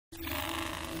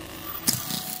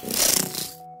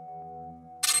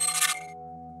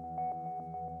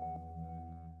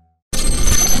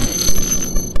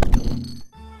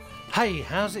Hey,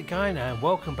 how's it going, and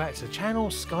welcome back to the channel,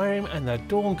 Skyrim and the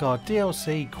Dawnguard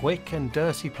DLC quick and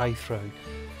dirty playthrough.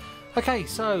 Okay,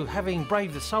 so having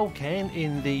braved the soul cairn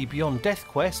in the Beyond Death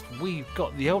quest, we've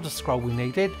got the Elder Scroll we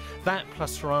needed, that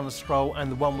plus Serana's Scroll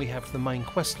and the one we have for the main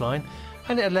quest line,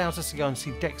 and it allows us to go and see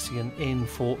Dexion in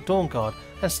Fort Dawnguard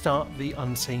and start the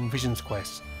Unseen Visions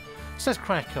quest. So let's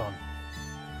crack on.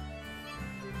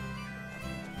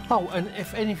 Oh, and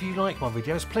if any of you like my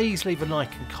videos, please leave a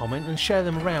like and comment and share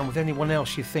them around with anyone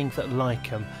else you think that like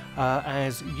them,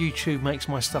 as YouTube makes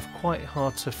my stuff quite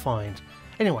hard to find.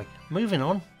 Anyway, moving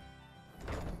on.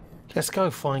 Let's go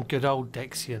find good old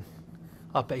Dexion.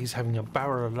 I bet he's having a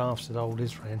barrel of laughs at old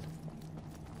Israel.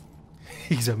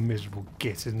 He's a miserable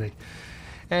git, isn't he?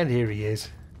 And here he is.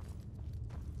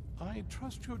 I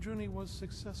trust your journey was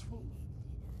successful.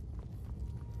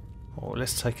 Oh,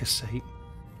 let's take a seat.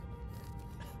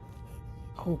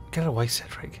 Oh, get away,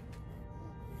 Cedric.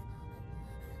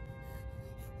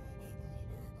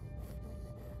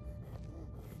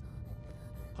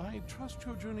 I trust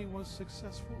your journey was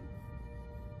successful.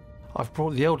 I've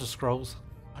brought the Elder Scrolls.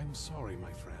 I'm sorry,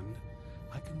 my friend.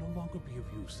 I can no longer be of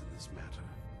use in this matter.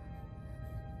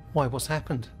 Why, what's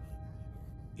happened?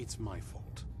 It's my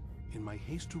fault. In my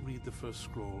haste to read the first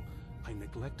scroll, I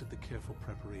neglected the careful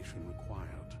preparation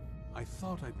required. I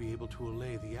thought I'd be able to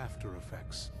allay the after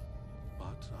effects.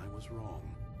 But I was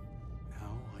wrong.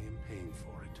 Now I am paying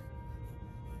for it.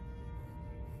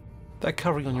 They're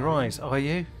covering on your eyes, are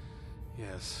you?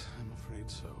 Yes, I'm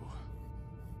afraid so.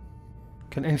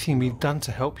 Can anything be done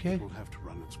to help you? It will have to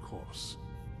run its course.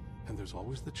 And there's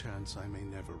always the chance I may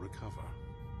never recover.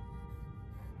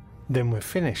 Then we're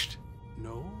finished.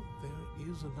 No,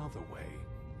 there is another way.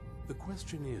 The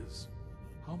question is,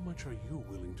 how much are you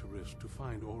willing to risk to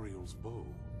find Oriel's bow?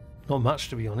 Not much,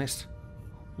 to be honest.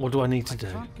 What do I need to do?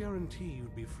 I can't guarantee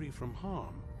you'd be free from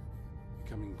harm.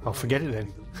 I'll forget it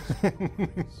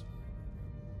then.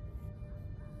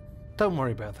 Don't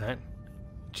worry about that.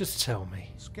 Just tell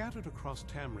me. Scattered across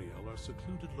Tamriel are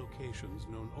secluded locations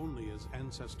known only as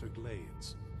Ancestor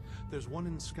Glades. There's one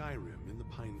in Skyrim in the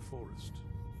Pine Forest.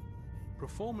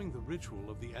 Performing the ritual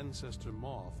of the Ancestor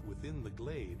Moth within the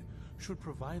glade should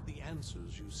provide the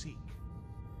answers you seek.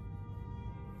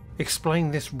 Explain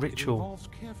this ritual. It involves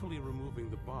carefully removing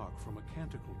the bark from a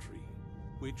canticle tree,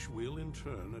 which will in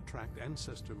turn attract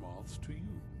ancestor moths to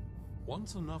you.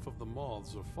 Once enough of the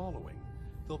moths are following,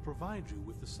 they'll provide you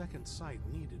with the second sight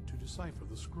needed to decipher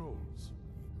the scrolls.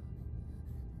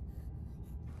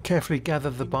 Carefully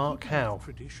gather the bark, how?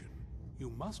 Tradition,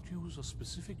 you must use a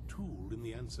specific tool in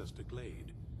the Ancestor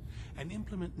Glade, an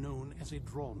implement known as a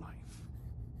draw knife.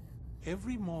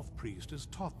 Every moth priest is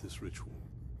taught this ritual,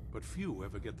 but few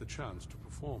ever get the chance to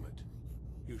perform it.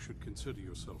 You should consider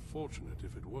yourself fortunate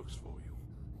if it works for you.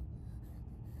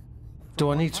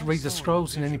 Do I need to read the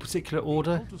scrolls in any particular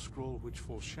order? The Elder Scroll which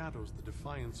foreshadows the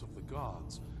defiance of the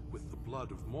gods with the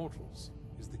blood of mortals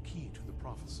is the key to the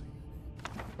prophecy.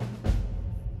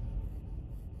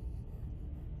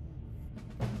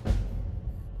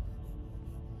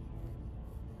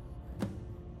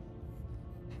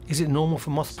 Is it normal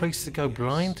for moth priests to go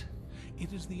blind?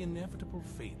 It is the inevitable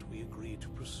fate we agree to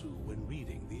pursue when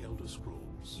reading the Elder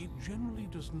Scrolls. It generally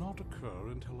does not occur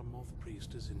until a moth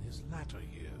priest is in his latter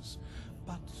years,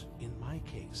 but in my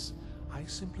case, I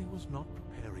simply was not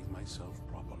preparing myself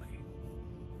properly.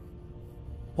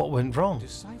 What went wrong?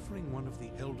 Deciphering one of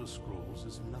the Elder Scrolls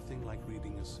is nothing like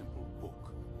reading a simple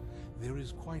book. There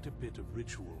is quite a bit of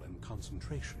ritual and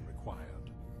concentration required.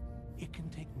 It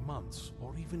can take months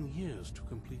or even years to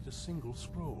complete a single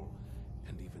scroll,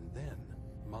 and even then,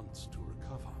 months to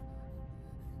recover.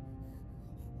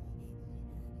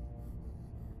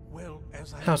 Well,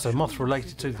 as How's the moth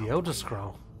related to the Elder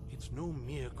Scroll? It's no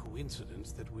mere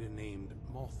coincidence that we're named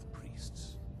moth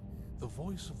priests. The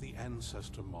voice of the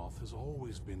Ancestor Moth has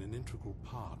always been an integral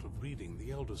part of reading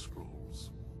the Elder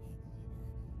Scrolls.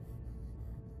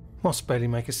 Moths barely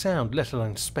make a sound, let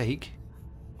alone speak.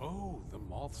 Oh, the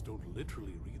moths don't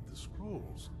literally read the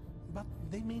scrolls, but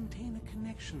they maintain a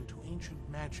connection to ancient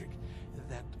magic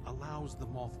that allows the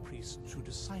moth priests to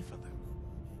decipher them.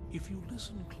 If you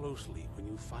listen closely when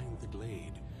you find the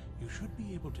glade, you should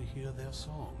be able to hear their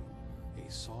song,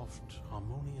 a soft,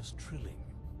 harmonious trilling.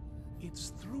 It's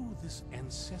through this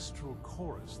ancestral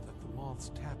chorus that the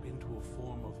moths tap into a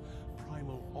form of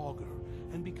primal augur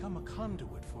and become a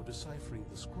conduit for deciphering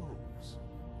the scrolls.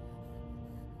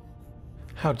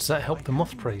 How does that help the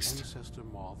moth priest? Ancestor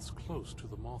moths close to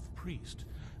the moth priest,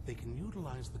 they can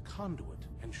utilize the conduit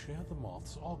and share the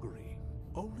moth's augury.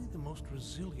 Only the most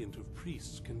resilient of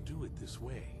priests can do it this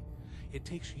way. It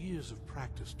takes years of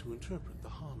practice to interpret the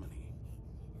harmony.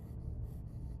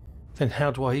 Then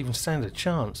how do I even stand a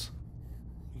chance?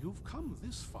 You've come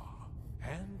this far,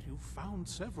 and you've found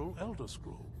several Elder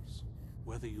Scrolls.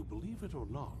 Whether you believe it or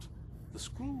not, the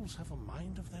scrolls have a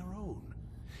mind of their own.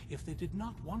 If they did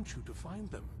not want you to find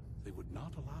them, they would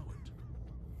not allow it.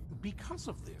 Because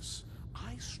of this,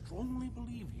 I strongly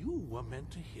believe you were meant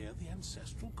to hear the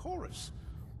ancestral chorus.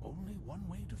 Only one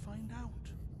way to find out.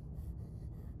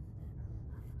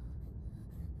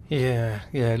 Yeah,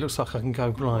 it looks like I can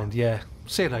go blind, yeah.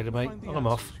 See you later, mate. Find the I'm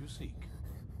off. answers you seek.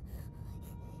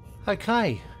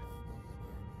 Okay.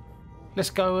 Let's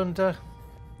go and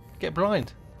get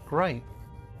blind. Great.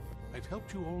 I've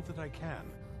helped you all that I can.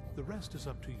 The rest is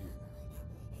up to you.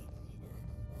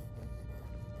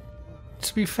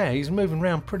 To be fair, he's moving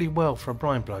around pretty well for a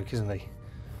blind bloke, isn't he?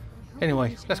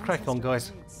 Anyway, let's crack on,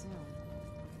 guys.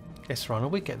 Yes, Rhino,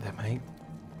 we get there, mate.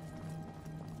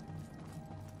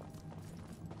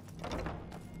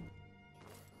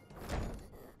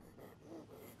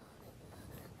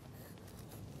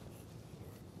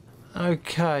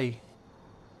 Okay.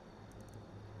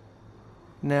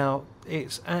 Now,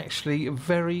 it's actually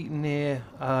very near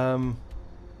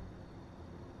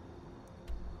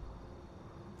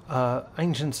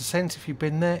Ancient Ascent, if you've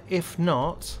been there. If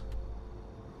not,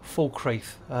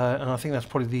 Falkreath. And I think that's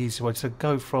probably the easiest way to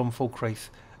go from Falkreath,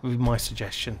 would be my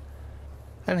suggestion.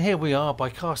 And here we are, by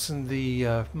casting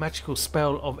the magical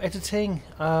spell of editing,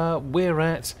 we're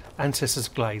at Ancestor's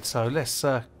Glade. So let's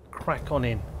crack on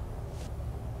in.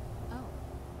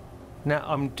 Now,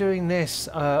 I'm doing this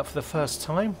for the first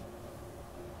time.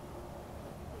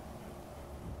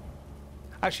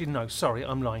 Actually, no, sorry,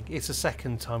 I'm lying. It's the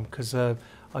second time, because I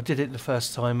did it the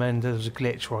first time and there was a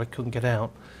glitch where I couldn't get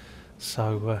out.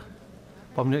 So,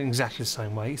 but I'm doing it exactly the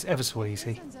same way. It's ever so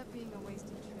easy.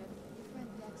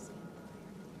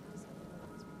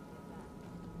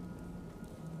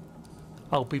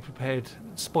 I'll be prepared,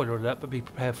 spoiler alert, but be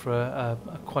prepared for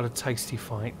quite a tasty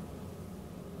fight.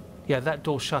 Yeah, that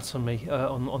door shut on me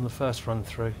on the first run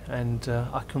through, and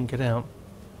I couldn't get out.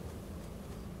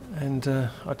 And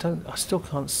I still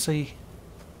can't see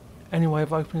any way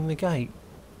of opening the gate.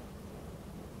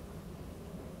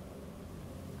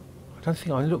 I don't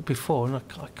think I looked before, and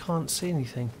I can't see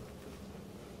anything.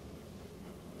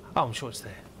 Oh, I'm sure it's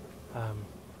there.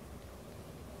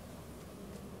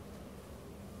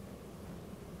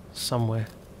 Somewhere.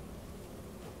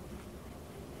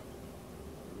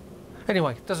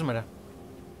 Anyway, doesn't matter.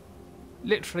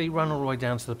 Literally run all the way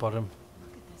down to the bottom.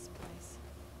 Look at this place.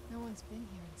 No one's been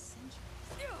here in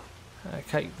centuries.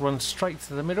 Okay, run straight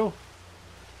to the middle.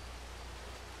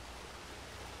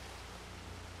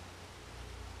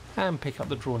 And pick up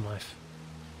the draw knife.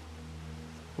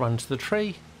 Run to the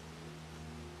tree.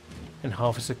 And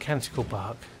harvest a canticle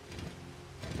bark.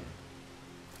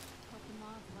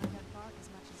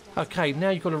 Okay,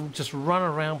 now you've got to just run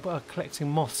around collecting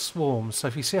moth swarms. So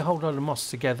if you see a whole load of moths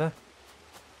together,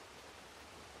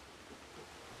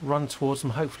 run towards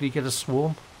them, hopefully you get a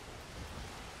swarm.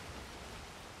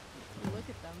 Look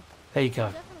at them. There you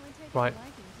go. Right,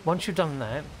 once you've done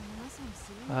that,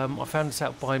 I found this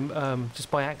out by just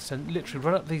by accident. Literally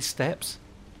run up these steps.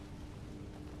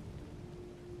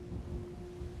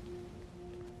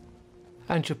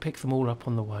 And you'll pick them all up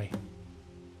on the way.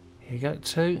 Here you go,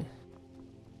 2.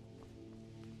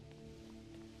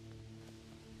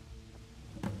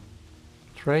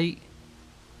 Three.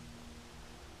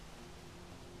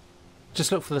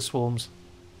 Just look for the swarms.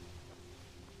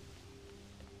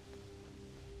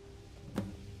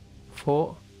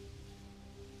 4.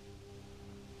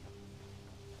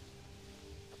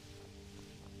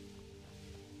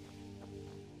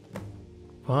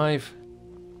 5.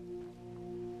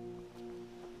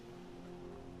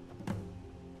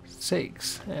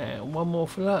 6. And one more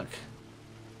for luck.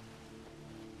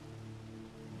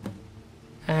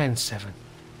 And 7.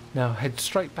 Now head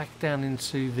straight back down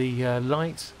into the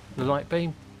light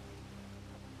beam.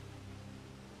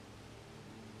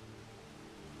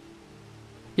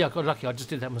 Yeah, I got lucky. I just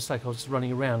did that mistake. I was just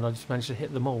running around. I just managed to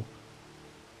hit them all.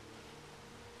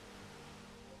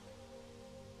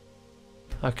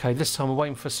 Okay, this time I'm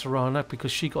waiting for Serana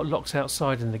because she got locked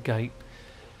outside in the gate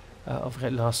of the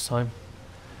gate last time.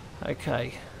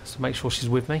 Okay, so make sure she's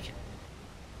with me.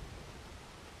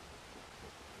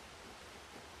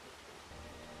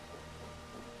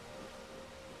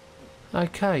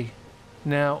 Okay,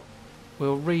 now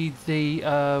we'll read the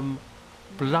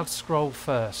blood scroll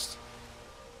first.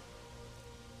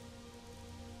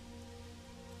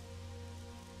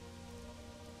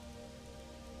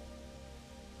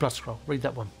 Blood scroll, read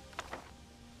that one.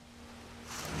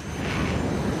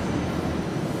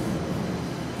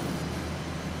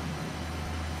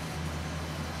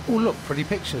 Oh look, pretty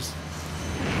pictures.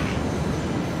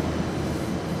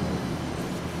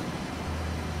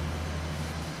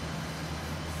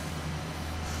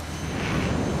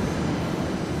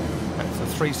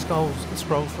 3 scroll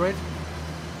thread.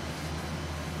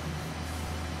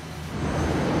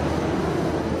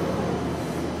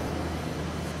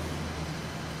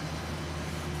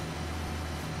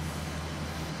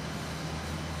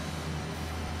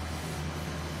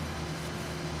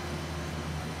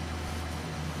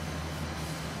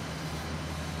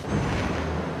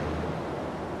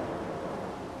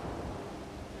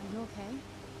 Okay.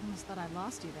 Almost thought I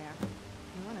lost you there.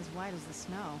 You went as white as the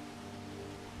snow.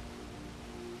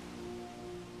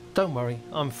 Don't worry,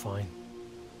 I'm fine.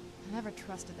 I never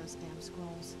trusted those damn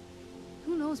scrolls.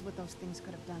 Who knows what those things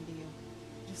could have done to you?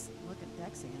 Just look at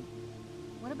Dexion.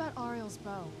 What about Ariel's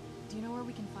bow? Do you know where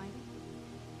we can find it?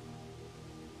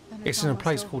 Then It's in a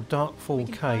place over. called Darkfall We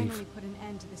can Cave. finally put an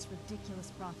end to this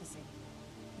ridiculous prophecy.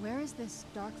 Where is this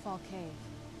Darkfall Cave?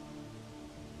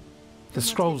 The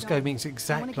scrolls gave me its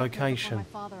exact location. My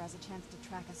father has a chance to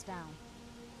track us down.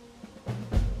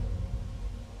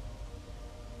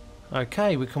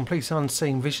 Okay, we complete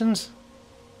Unseen Visions.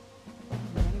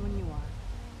 Ready when you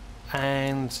are.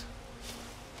 And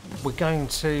we're going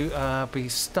to be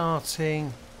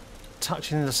starting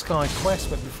Touching the Sky quest,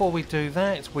 but before we do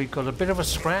that, we've got a bit of a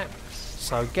scrap,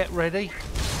 so get ready.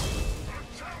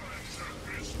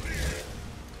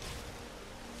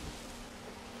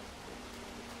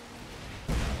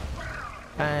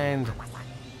 And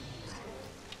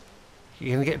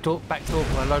you're going to get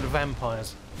backdoored by a load of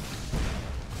vampires.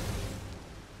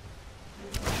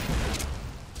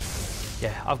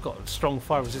 Yeah, I've got strong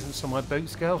fire resistance on my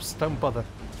boots, girls. Don't bother.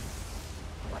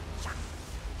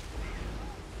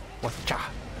 Watcha.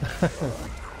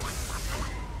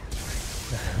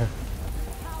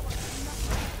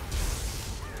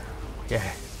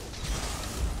 Yeah.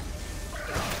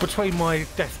 Between my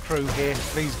death crew here,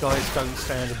 these guys don't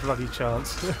stand a bloody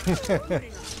chance.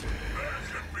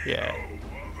 Yeah,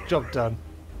 job done.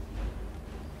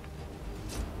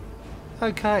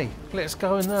 Okay, let's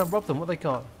go and rob them. What they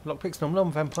got? Lockpicks, nom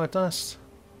nom, vampire dust.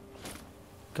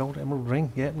 Gold emerald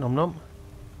ring, yep, nom nom.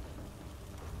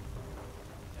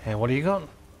 And what do you got?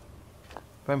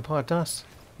 Vampire dust?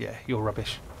 Yeah, you're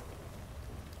rubbish.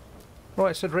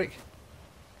 Right, Cedric.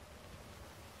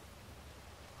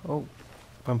 Oh,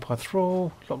 vampire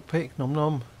thrall, lockpick, nom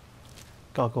nom.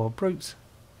 Gargoyle brutes.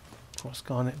 Cross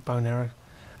garnet, bone arrow.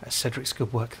 That's Cedric's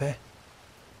good work there.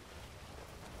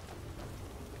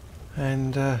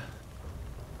 And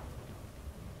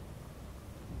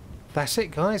that's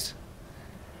it, guys.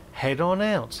 Head on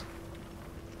out.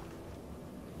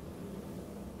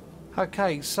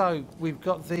 Okay, so we've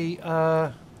got the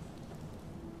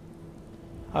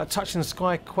Touching the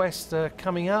Sky quest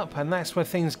coming up, and that's where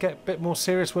things get a bit more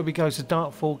serious, where we go to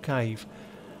Darkfall Cave.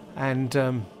 And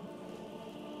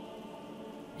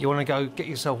you want to go get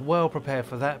yourself well prepared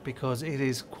for that, because it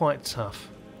is quite tough.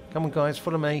 Come on, guys,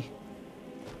 follow me.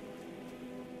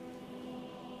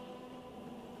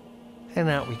 And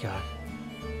out we go.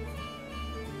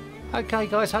 Okay,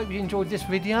 guys, hope you enjoyed this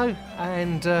video,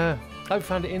 and hope you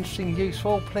found it interesting and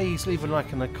useful. Please leave a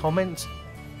like and a comment,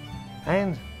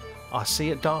 and I'll see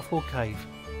you at Darkfall Cave.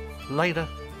 Later.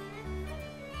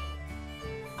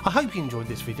 I hope you enjoyed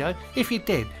this video. If you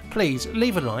did, please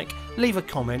leave a like, leave a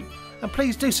comment, and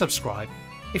please do subscribe.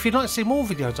 If you'd like to see more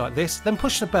videos like this, then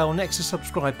push the bell next to the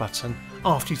subscribe button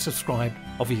after you subscribe,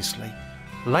 obviously.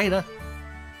 Later.